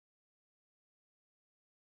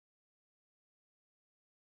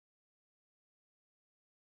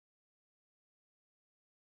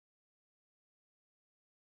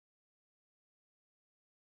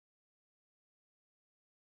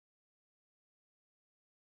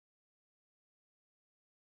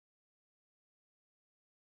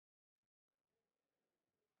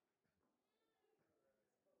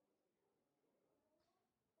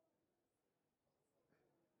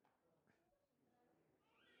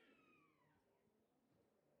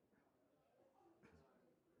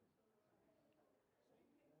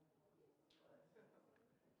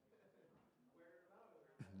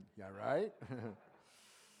Yeah, right?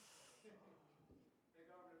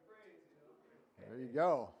 There you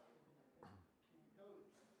go.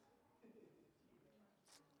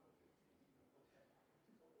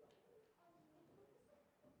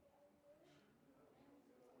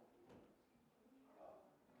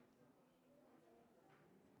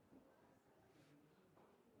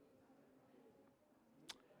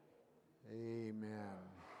 Amen.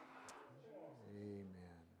 Amen.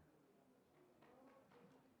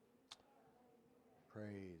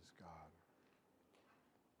 Praise God.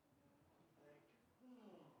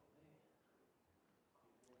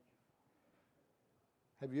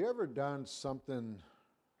 Have you ever done something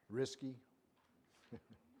risky?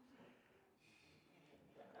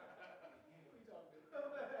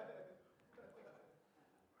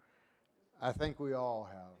 I think we all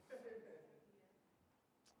have.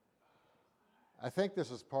 I think this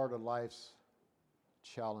is part of life's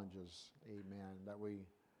challenges, amen, that we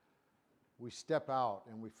step out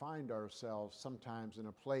and we find ourselves sometimes in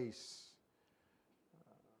a place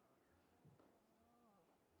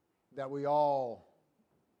that we all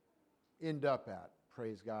end up at,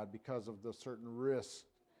 praise God, because of the certain risk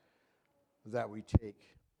that we take,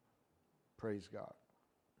 praise God.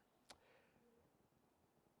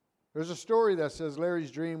 There's a story that says Larry's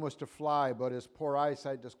dream was to fly, but his poor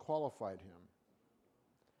eyesight disqualified him.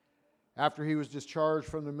 After he was discharged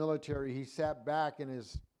from the military, he sat back in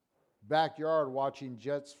his backyard watching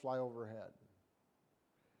jets fly overhead.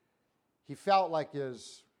 He felt like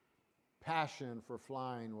his passion for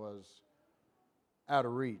flying was out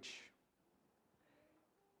of reach.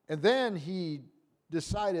 And then he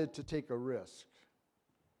decided to take a risk.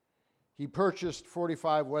 He purchased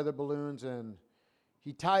 45 weather balloons and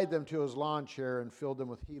he tied them to his lawn chair and filled them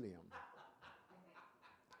with helium.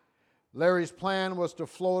 Larry's plan was to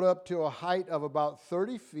float up to a height of about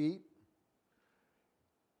 30 feet.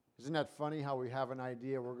 Isn't that funny how we have an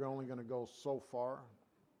idea we're only going to go so far?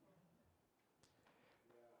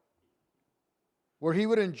 Where he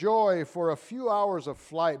would enjoy for a few hours of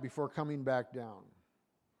flight before coming back down.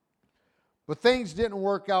 But things didn't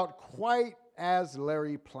work out quite as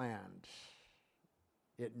Larry planned.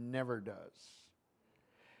 It never does.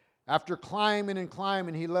 After climbing and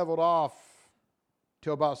climbing, he leveled off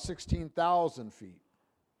to about 16,000 feet.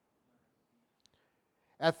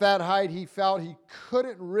 At that height, he felt he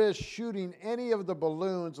couldn't risk shooting any of the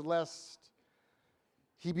balloons lest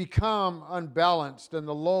he become unbalanced and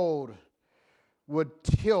the load would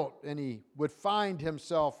tilt and he would find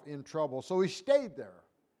himself in trouble. So he stayed there,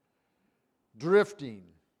 drifting,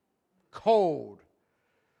 cold,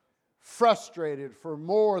 frustrated for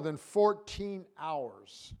more than 14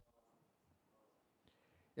 hours.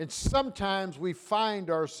 And sometimes we find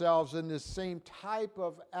ourselves in this same type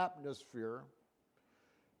of atmosphere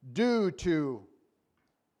due to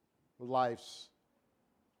life's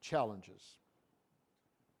challenges.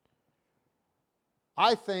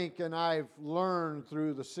 I think, and I've learned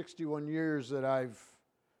through the 61 years that I've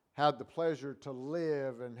had the pleasure to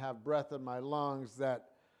live and have breath in my lungs, that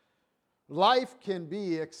life can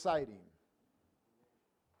be exciting,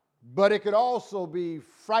 but it could also be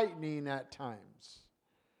frightening at times.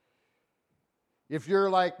 If you're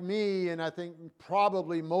like me, and I think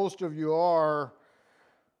probably most of you are,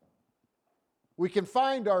 we can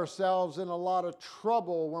find ourselves in a lot of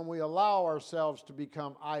trouble when we allow ourselves to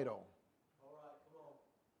become idle.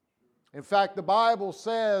 In fact, the Bible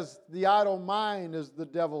says the idle mind is the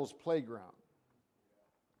devil's playground.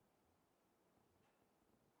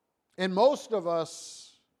 And most of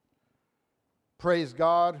us, praise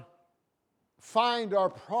God, find our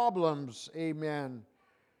problems, amen.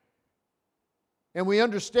 And we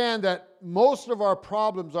understand that most of our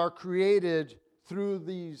problems are created through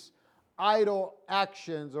these idle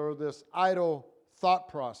actions or this idle thought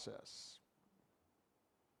process.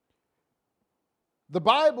 The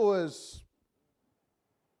Bible it's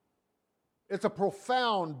a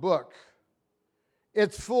profound book.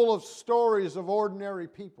 It's full of stories of ordinary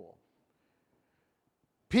people.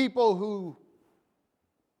 People who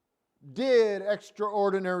did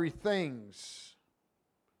extraordinary things.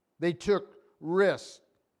 They took risks.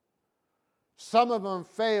 Some of them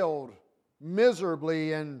failed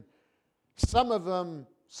miserably and some of them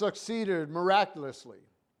succeeded miraculously.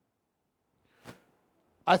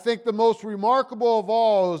 I think the most remarkable of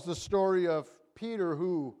all is the story of Peter,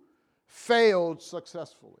 who failed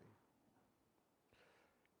successfully.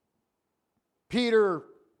 Peter,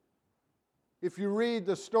 if you read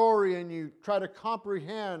the story and you try to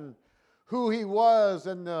comprehend who he was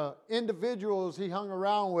and the individuals he hung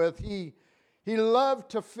around with, he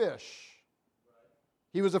loved to fish.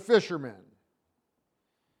 He was a fisherman.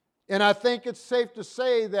 And I think it's safe to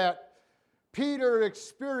say that Peter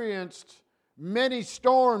experienced many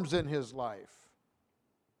storms in his life.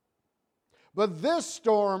 But this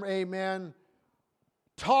storm, amen,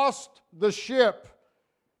 tossed the ship,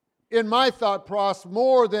 in my thought process,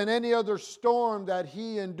 more than any other storm that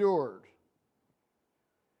he endured.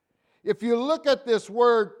 If you look at this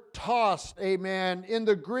word tossed, amen, in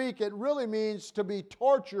the Greek, it really means to be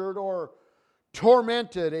tortured or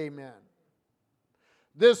tormented, amen.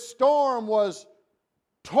 This storm was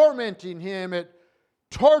tormenting him. It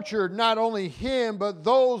tortured not only him, but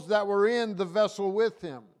those that were in the vessel with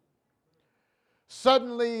him.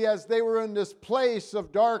 Suddenly, as they were in this place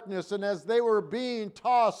of darkness and as they were being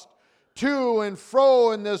tossed to and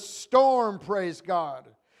fro in this storm, praise God,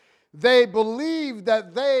 they believed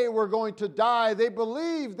that they were going to die. They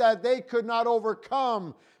believed that they could not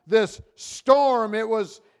overcome this storm. It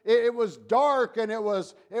was dark and it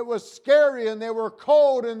was scary, and they were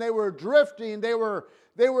cold and they were drifting. They were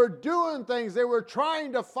doing things. They were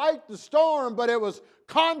trying to fight the storm, but it was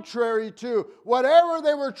contrary to whatever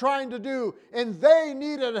they were trying to do, and they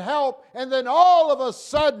needed help. And then all of a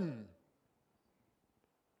sudden,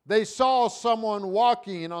 they saw someone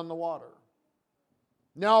walking on the water.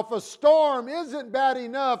 Now, if a storm isn't bad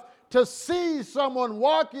enough, to see someone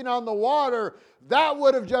walking on the water, that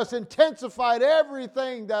would have just intensified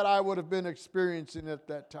everything that I would have been experiencing at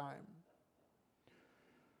that time.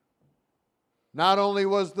 Not only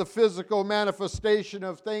was the physical manifestation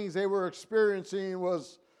of things they were experiencing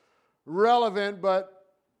was relevant, but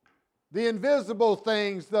the invisible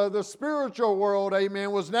things, the spiritual world,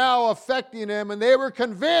 amen, was now affecting them, and they were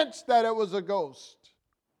convinced that it was a ghost.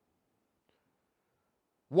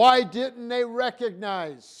 Why didn't they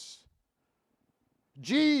recognize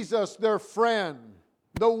Jesus, their friend,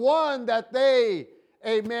 the one that they,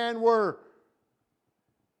 amen, were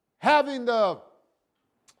having the,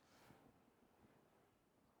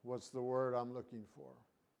 what's the word I'm looking for?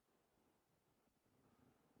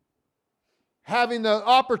 Having the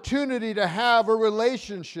opportunity to have a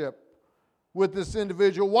relationship with this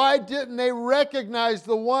individual. Why didn't they recognize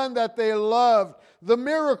the one that they loved, the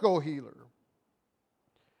miracle healer?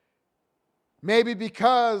 Maybe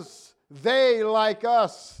because they, like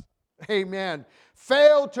us, amen,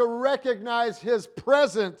 fail to recognize His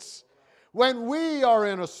presence when we are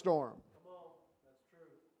in a storm.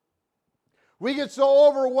 We get so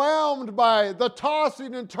overwhelmed by the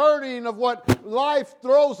tossing and turning of what life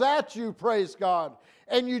throws at you, praise God,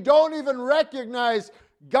 and you don't even recognize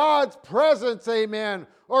God's presence, amen,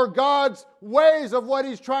 or God's ways of what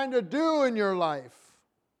He's trying to do in your life.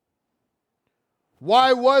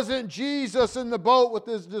 Why wasn't Jesus in the boat with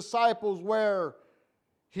His disciples where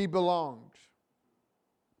He belonged?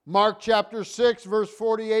 Mark chapter 6, verse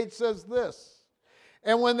 48 says this.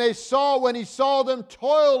 And when He saw them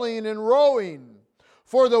toiling and rowing,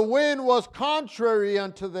 for the wind was contrary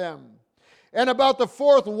unto them. And about the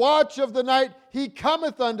fourth watch of the night, He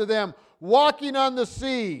cometh unto them, walking on the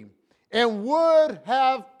sea, and would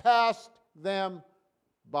have passed them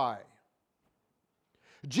by.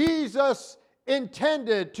 Jesus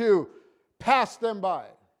intended to pass them by.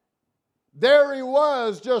 There He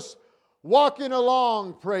was, just walking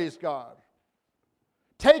along, praise God,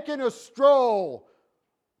 taking a stroll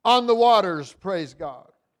on the waters, praise God.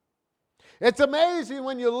 It's amazing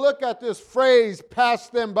when you look at this phrase, pass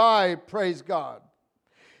them by, praise God.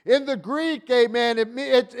 In the Greek, amen,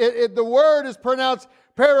 the word is pronounced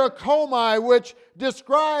parakomai, which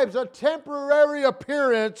describes a temporary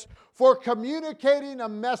appearance for communicating a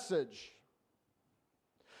message.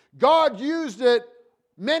 God used it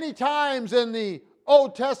many times in the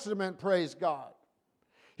Old Testament, praise God.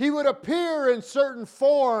 He would appear in certain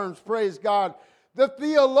forms, praise God. The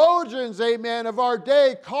theologians, amen, of our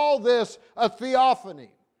day call this a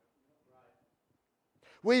theophany.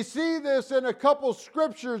 We see this in a couple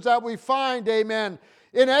scriptures that we find, amen,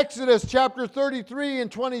 in Exodus chapter 33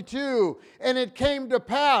 and 22. And it came to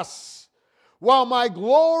pass, while my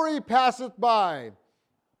glory passeth by,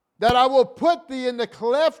 that I will put thee in the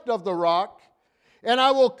cleft of the rock, and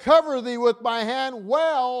I will cover thee with my hand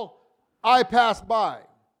while I pass by.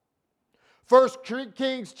 1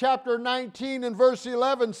 Kings chapter 19 and verse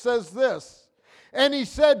 11 says this. And he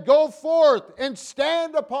said, go forth and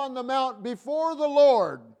stand upon the mount before the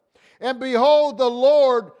Lord. And behold, the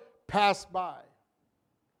Lord passed by.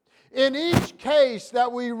 In each case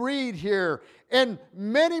that we read here, and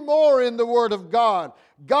many more in the Word of God,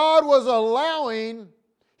 God was allowing,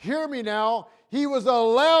 hear me now, He was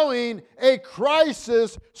allowing a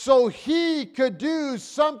crisis so He could do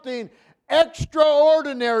something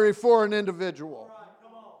extraordinary for an individual.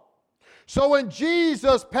 So when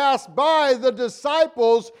Jesus passed by the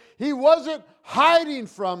disciples, he wasn't hiding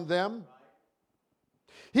from them.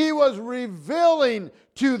 He was revealing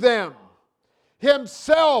to them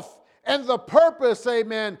himself and the purpose,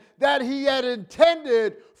 amen, that he had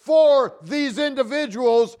intended for these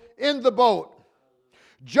individuals in the boat.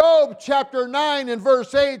 Job chapter 9 and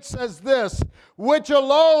verse 8 says this, which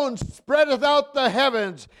alone spreadeth out the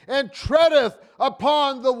heavens and treadeth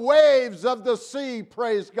upon the waves of the sea,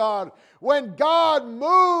 praise God. When God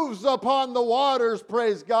moves upon the waters,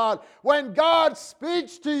 praise God. When God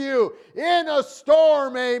speaks to you in a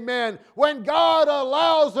storm, amen. When God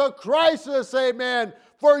allows a crisis, amen,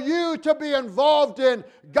 for you to be involved in,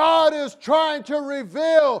 God is trying to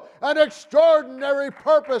reveal an extraordinary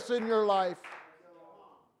purpose in your life.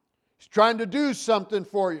 He's trying to do something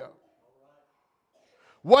for you.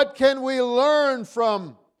 What can we learn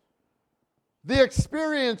from the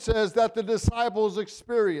experiences that the disciples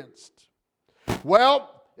experienced?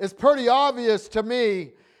 Well, it's pretty obvious to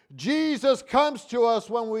me. Jesus comes to us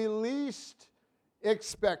when we least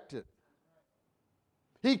expect it.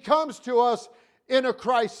 He comes to us in a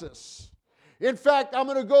crisis. In fact, I'm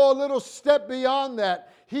going to go a little step beyond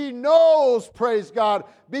that. He knows, praise God,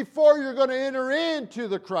 before you're going to enter into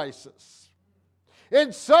the crisis.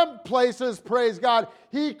 In some places, praise God,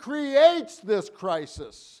 He creates this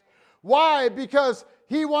crisis. Why? Because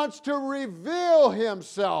He wants to reveal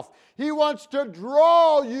Himself. He wants to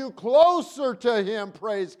draw you closer to Him,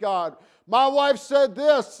 praise God. My wife said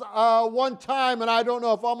this one time, and I don't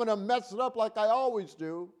know if I'm going to mess it up like I always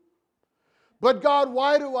do. But God,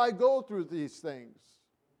 why do I go through these things?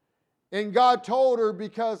 And God told her,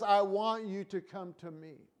 because I want you to come to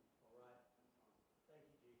me.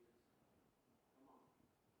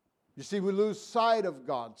 You see, we lose sight of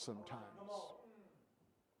God sometimes.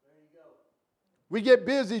 We get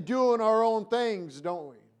busy doing our own things, don't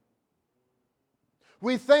we?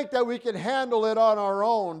 We think that we can handle it on our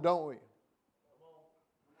own, don't we?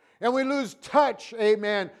 And we lose touch,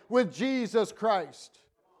 amen, with Jesus Christ.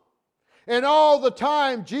 And all the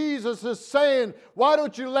time, Jesus is saying, why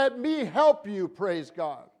don't you let me help you, praise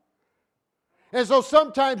God. And so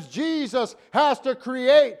sometimes Jesus has to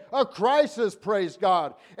create a crisis, praise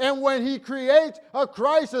God. And when He creates a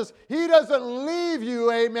crisis, He doesn't leave you,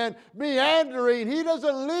 amen, meandering. He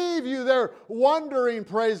doesn't leave you there wondering,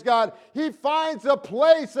 praise God. He finds a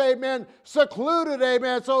place, amen, secluded,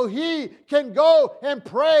 amen, so He can go and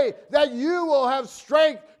pray that you will have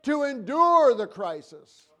strength to endure the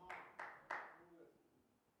crisis.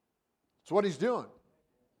 That's what He's doing.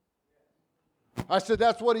 I said,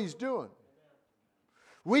 that's what He's doing.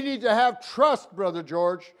 We need to have trust, Brother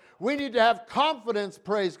George. We need to have confidence,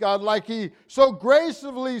 praise God, like He so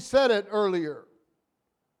gracefully said it earlier.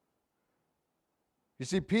 You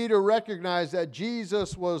see, Peter recognized that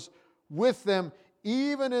Jesus was with them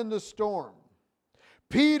even in the storm.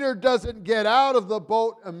 Peter doesn't get out of the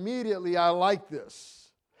boat immediately. I like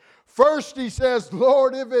this. First he says,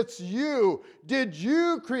 Lord, if it's you, did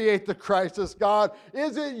you create the crisis, God?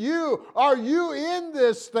 Is it you? Are you in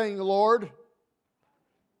this thing, Lord?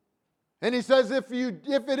 And he says, if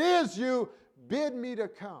it is you, bid me to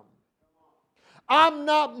come. I'm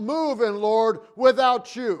not moving, Lord,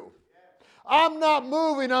 without you. I'm not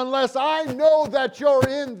moving unless I know that you're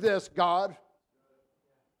in this, God.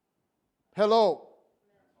 Hello.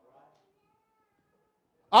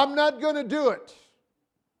 I'm not going to do it.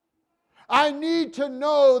 I need to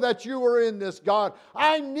know that you are in this, God.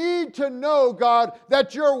 I need to know, God,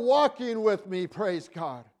 that you're walking with me, praise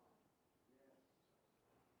God.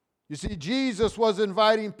 You see, Jesus was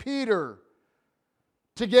inviting Peter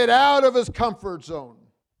to get out of his comfort zone.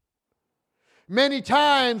 Many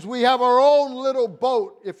times we have our own little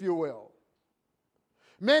boat, if you will.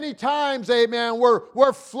 Many times, amen,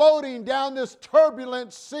 we're floating down this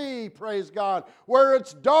turbulent sea, praise God, where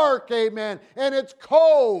it's dark, amen, and it's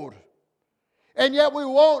cold. And yet we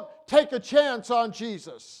won't take a chance on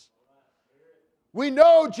Jesus. We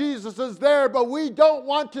know Jesus is there, but we don't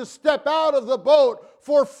want to step out of the boat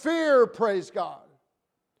for fear, praise God.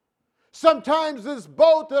 Sometimes this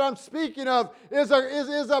boat that I'm speaking of is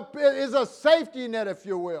a safety net, if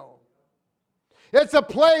you will. It's a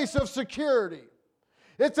place of security.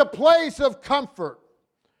 It's a place of comfort.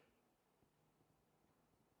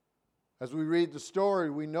 As we read the story,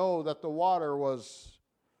 we know that the water was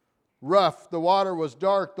rough, the water was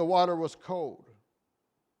dark, the water was cold.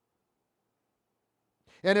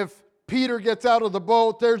 And if Peter gets out of the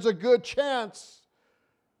boat, there's a good chance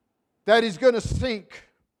that he's going to sink.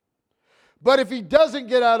 But if he doesn't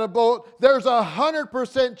get out of the boat, there's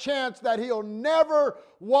 100% chance that he'll never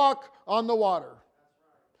walk on the water.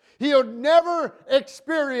 He'll never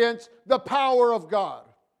experience the power of God.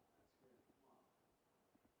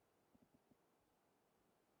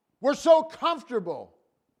 We're so comfortable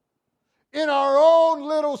in our own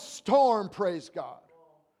little storm, praise God.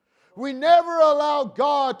 We never allow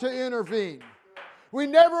God to intervene. We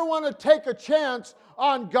never want to take a chance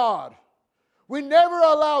on God. We never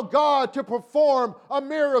allow God to perform a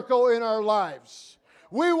miracle in our lives.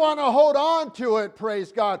 We want to hold on to it,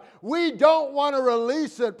 praise God. We don't want to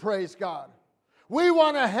release it, praise God. We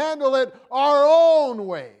want to handle it our own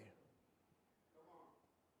way.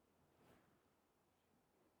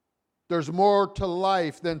 There's more to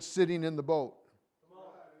life than sitting in the boat.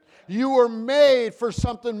 You were made for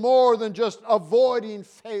something more than just avoiding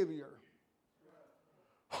failure.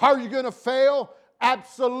 Are you going to fail?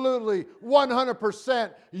 Absolutely.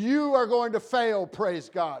 100%. You are going to fail, praise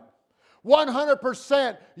God.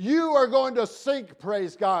 100% you are going to sink,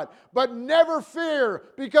 praise God. But never fear,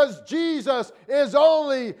 because Jesus is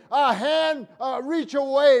only a hand reach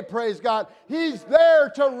away, praise God. He's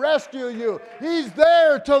there to rescue you. He's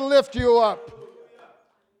there to lift you up.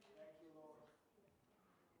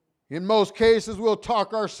 In most cases, we'll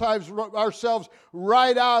talk ourselves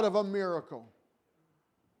right out of a miracle.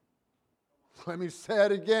 Let me say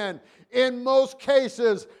it again. In most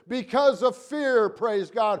cases, because of fear,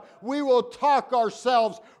 praise God, we will talk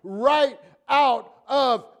ourselves right out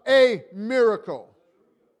of a miracle.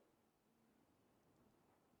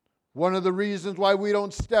 One of the reasons why we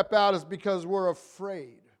don't step out is because we're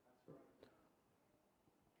afraid.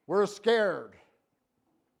 We're scared.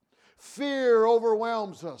 Fear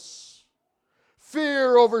overwhelms us.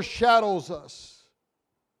 Fear overshadows us.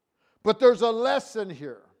 But there's a lesson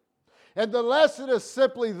here. And the lesson is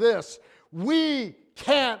simply this: we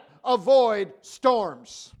can't avoid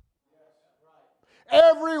storms.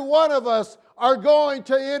 Every one of us are going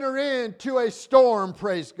to enter into a storm,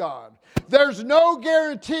 praise God. There's no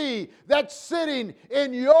guarantee that sitting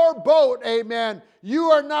in your boat, amen,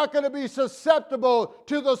 you are not going to be susceptible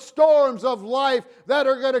to the storms of life that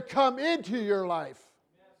are going to come into your life.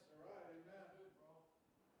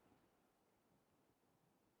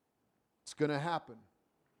 It's going to happen.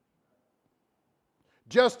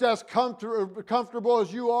 Just as comfortable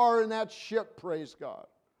as you are in that ship, praise God.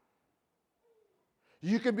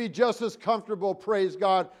 You can be just as comfortable, praise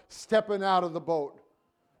God, stepping out of the boat.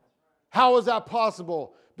 How is that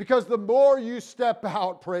possible? Because the more you step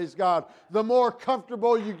out, praise God, the more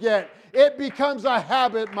comfortable you get. It becomes a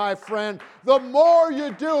habit, my friend. The more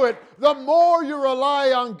you do it, the more you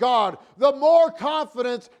rely on God, the more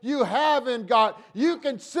confidence you have in God. You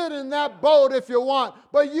can sit in that boat if you want,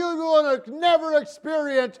 but you will never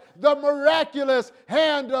experience the miraculous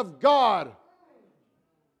hand of God.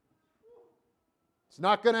 It's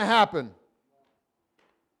not going to happen.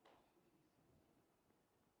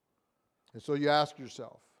 And so you ask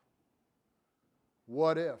yourself,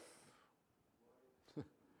 what if?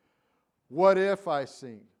 What if I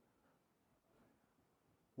sink?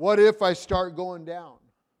 What if I start going down?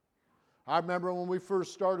 I remember when we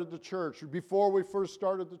first started the church, before we first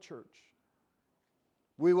started the church,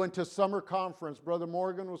 we went to summer conference. Brother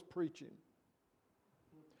Morgan was preaching.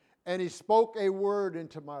 And he spoke a word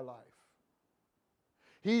into my life.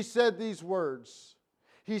 He said these words.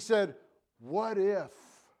 He said, what if?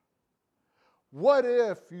 What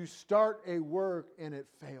if you start a work and it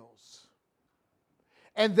fails?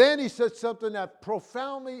 And then he said something that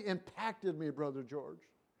profoundly impacted me, Brother George.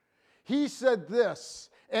 He said this,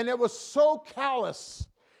 and it was so callous.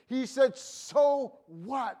 He said, so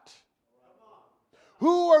what?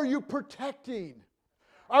 Who are you protecting?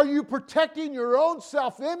 Are you protecting your own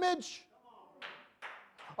self-image?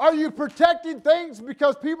 Are you protecting things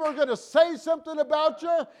because people are going to say something about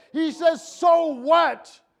you? He says, so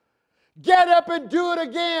what? Get up and do it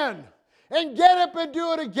again. And get up and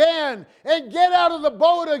do it again. And get out of the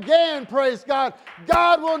boat again, praise God.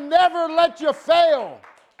 God will never let you fail.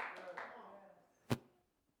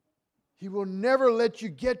 He will never let you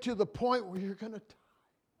get to the point where you're going to die.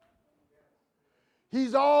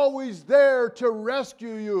 He's always there to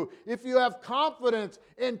rescue you if you have confidence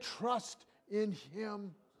and trust in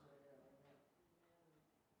Him.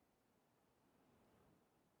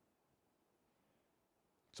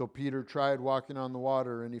 So Peter tried walking on the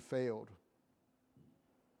water and he failed.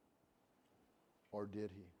 Or did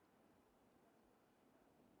he?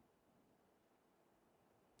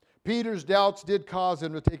 Peter's doubts did cause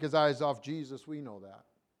him to take his eyes off Jesus. We know that.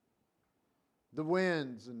 The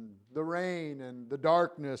winds and the rain and the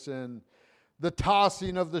darkness and the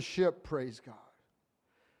tossing of the ship, praise God.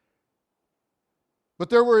 But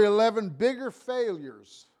there were 11 bigger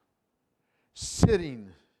failures sitting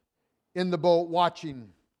in the boat watching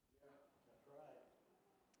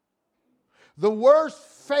The worst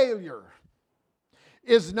failure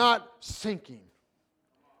is not sinking.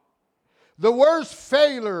 The worst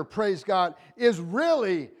failure, praise God, is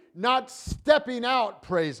really not stepping out,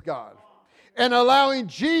 praise God, and allowing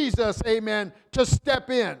Jesus, amen, to step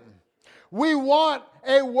in. We want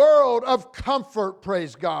a world of comfort,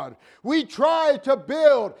 praise God. We try to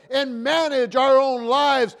build and manage our own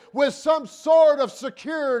lives with some sort of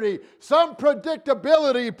security, some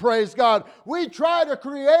predictability, praise God. We try to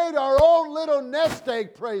create our own little nest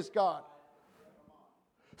egg, praise God,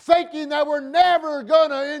 thinking that we're never going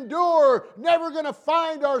to endure, never going to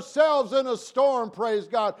find ourselves in a storm, praise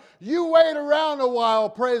God. You wait around a while,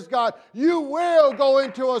 praise God. You will go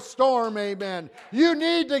into a storm, amen. You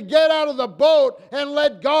need to get out of the boat and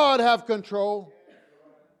let God have control.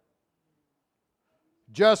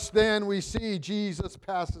 Just then we see Jesus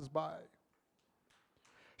passes by,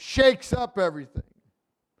 shakes up everything.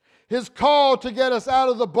 His call to get us out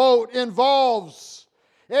of the boat involves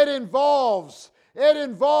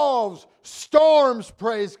storms,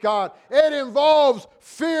 praise God. It involves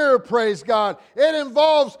fear, praise God. It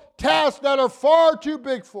involves tasks that are far too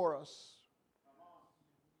big for us.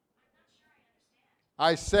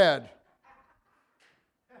 I said.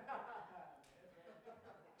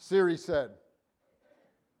 Siri said.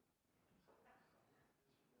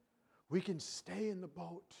 We can stay in the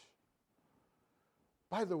boat.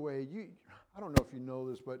 By the way, I don't know if you know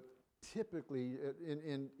this, but typically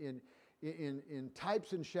in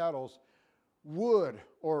types and shadows, wood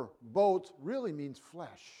or boats really means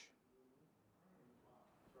flesh.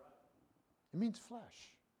 It means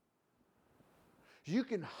flesh. You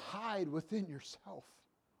can hide within yourself.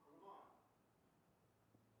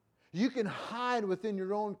 You can hide within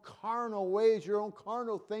your own carnal ways, your own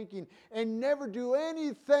carnal thinking, and never do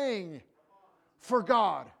anything for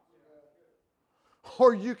God.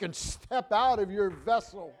 Or you can step out of your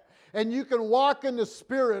vessel and you can walk in the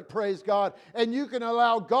Spirit, praise God, and you can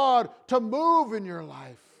allow God to move in your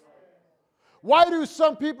life. Why do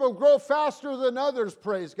some people grow faster than others,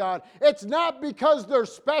 praise God? It's not because they're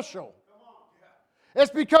special.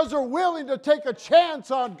 It's because they're willing to take a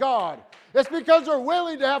chance on God. It's because they're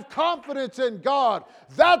willing to have confidence in God.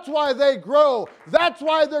 That's why they grow. That's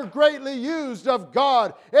why they're greatly used of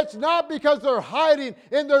God. It's not because they're hiding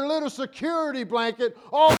in their little security blanket,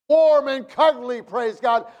 all warm and cuddly, praise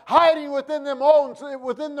God, hiding within their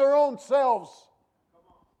own selves.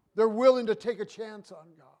 They're willing to take a chance on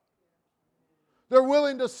God. They're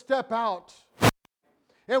willing to step out.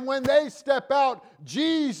 And when they step out,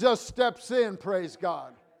 Jesus steps in, praise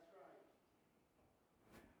God.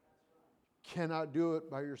 Cannot do it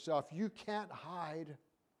by yourself. You can't hide.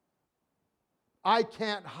 I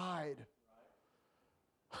can't hide.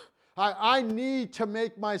 I need to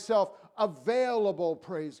make myself available,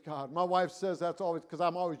 praise God. My wife says that's always, because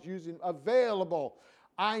I'm always using available.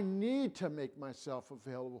 I need to make myself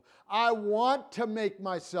available. I want to make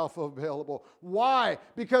myself available. Why?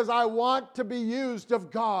 Because I want to be used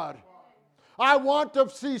of God. I want to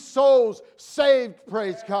see souls saved,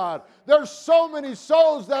 praise God. There's so many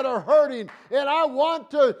souls that are hurting, and I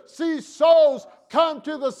want to see souls come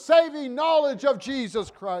to the saving knowledge of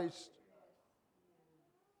Jesus Christ.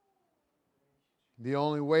 The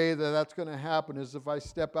only way that that's going to happen is if I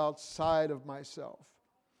step outside of myself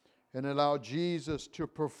and allow Jesus to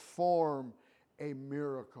perform a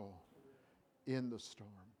miracle in the storm.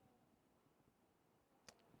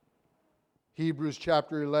 Hebrews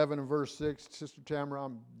chapter 11 and verse 6. Sister Tamara,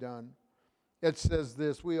 I'm done. It says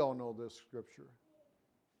this. We all know this scripture.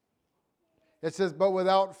 It says, but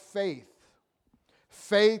without faith.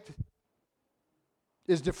 Faith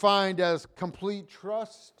is defined as complete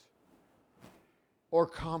trust or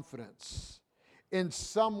confidence in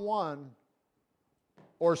someone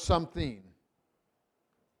or something.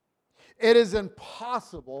 It is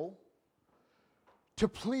impossible to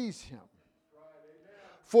please Him.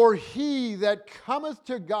 For he that cometh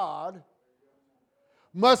to God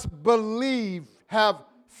must believe, have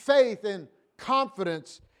faith and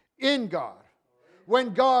confidence in God.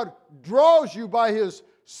 When God draws you by His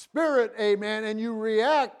Spirit, amen, and you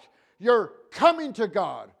react, you're coming to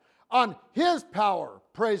God on His power,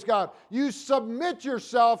 praise God. You submit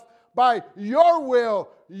yourself by your will,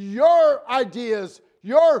 your ideas,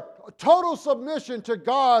 your total submission to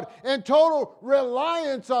God and total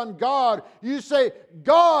reliance on God. You say,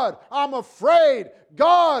 God, I'm afraid.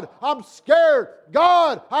 God, I'm scared.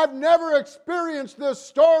 God, I've never experienced this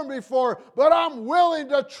storm before, but I'm willing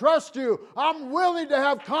to trust you. I'm willing to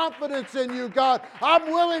have confidence in you, God. I'm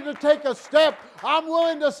willing to take a step. I'm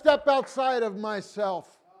willing to step outside of myself.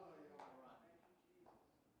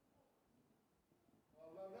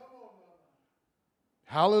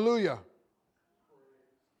 Hallelujah.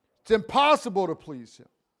 It's impossible to please Him.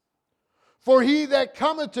 For he that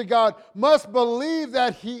cometh to God must believe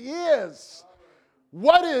that He is.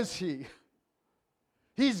 What is He?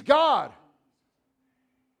 He's God.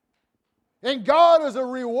 And God is a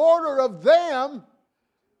rewarder of them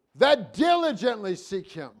that diligently seek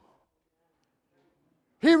Him.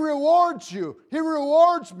 He rewards you. He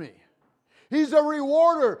rewards me. He's a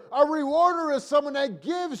rewarder. A rewarder is someone that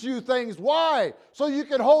gives you things. Why? So you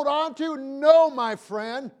can hold on to? No, my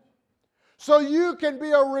friend. So you can be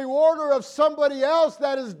a rewarder of somebody else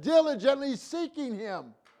that is diligently seeking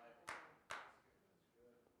Him.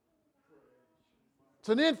 It's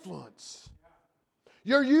an influence.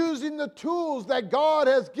 You're using the tools that God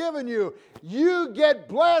has given you. You get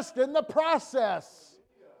blessed in the process.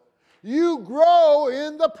 You grow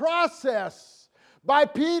in the process. By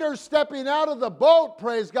Peter stepping out of the boat,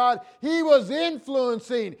 praise God, he was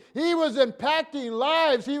influencing. He was impacting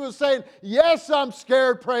lives. He was saying, yes, I'm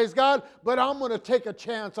scared, praise God, but I'm going to take a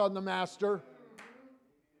chance on the Master.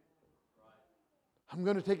 I'm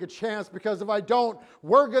going to take a chance because if I don't,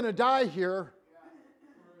 we're going to die here.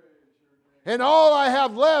 And all I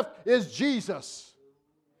have left is Jesus.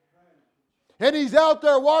 And He's out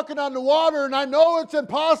there walking on the water, and I know it's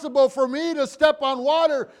impossible for me to step on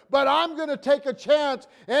water, but I'm going to take a chance.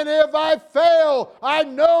 And if I fail, I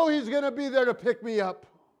know He's going to be there to pick me up.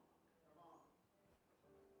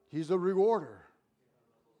 He's a rewarder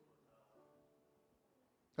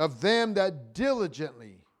of them that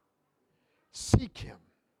diligently seek Him.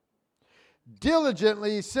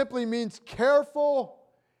 Diligently simply means careful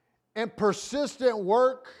and persistent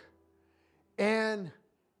work and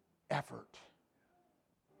effort.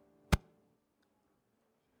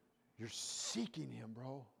 You're seeking Him,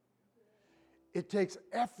 bro. It takes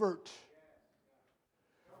effort.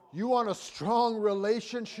 You want a strong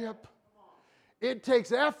relationship? It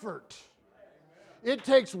takes effort. It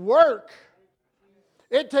takes work.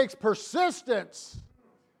 It takes persistence.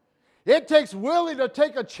 It takes willing to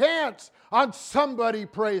take a chance on somebody,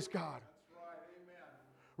 praise God.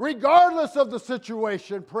 Regardless of the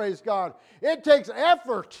situation, praise God. It takes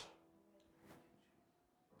effort.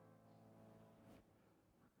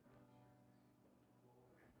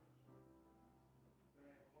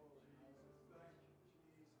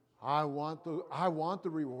 I want the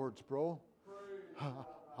rewards, bro.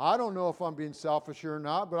 I don't know if I'm being selfish here or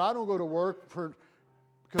not, but I don't go to work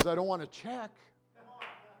because I don't want to check.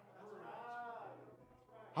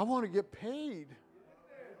 I want to get paid.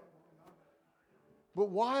 But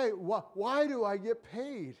why do I get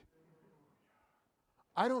paid?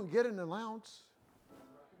 I don't get an allowance.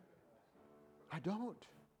 I don't.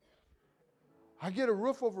 I get a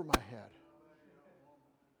roof over my head.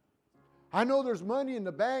 I know there's money in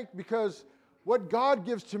the bank because what God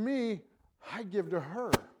gives to me, I give to her.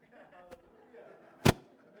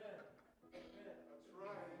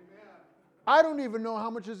 I don't even know how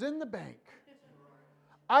much is in the bank.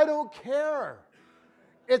 I don't care.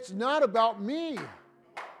 It's not about me.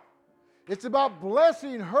 It's about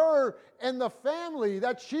blessing her and the family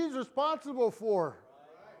that she's responsible for.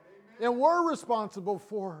 And we're responsible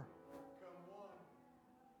for.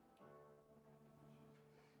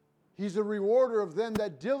 He's a rewarder of them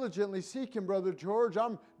that diligently seek Him, Brother George.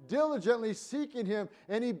 I'm diligently seeking Him,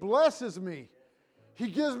 and He blesses me. He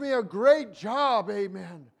gives me a great job,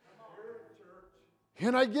 amen.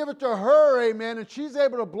 And I give it to her, amen, and she's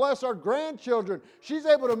able to bless our grandchildren. She's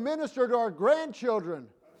able to minister to our grandchildren.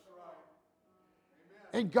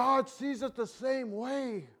 And God sees it the same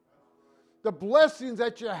way. The blessings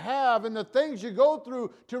that you have and the things you go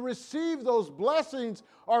through to receive those blessings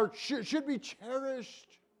should be cherished.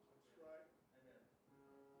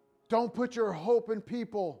 Don't put your hope in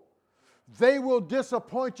people. They will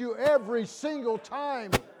disappoint you every single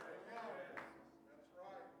time.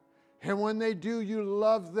 And when they do, you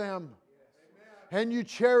love them. And you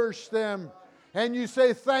cherish them. And you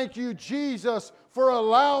say, thank you, Jesus, for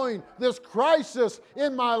allowing this crisis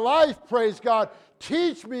in my life, praise God.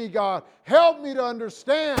 Teach me, God. Help me to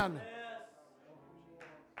understand.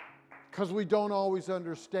 Because we don't always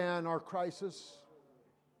understand our crisis.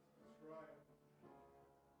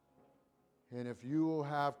 And if you will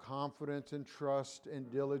have confidence and trust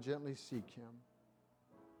and diligently seek Him,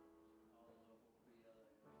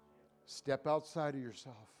 step outside of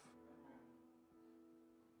yourself.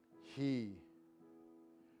 He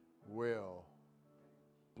will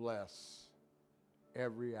bless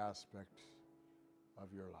every aspect of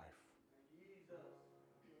your life.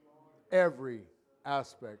 Every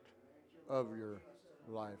aspect of your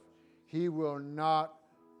life. He will not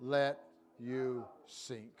let you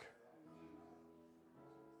sink.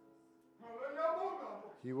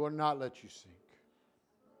 He will not let you sink.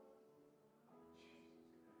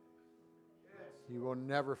 He will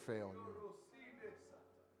never fail you.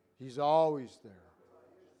 He's always there.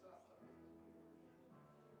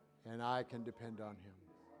 And I can depend on him.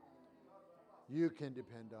 You can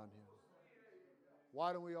depend on him.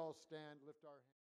 Why don't we all stand, lift our hands?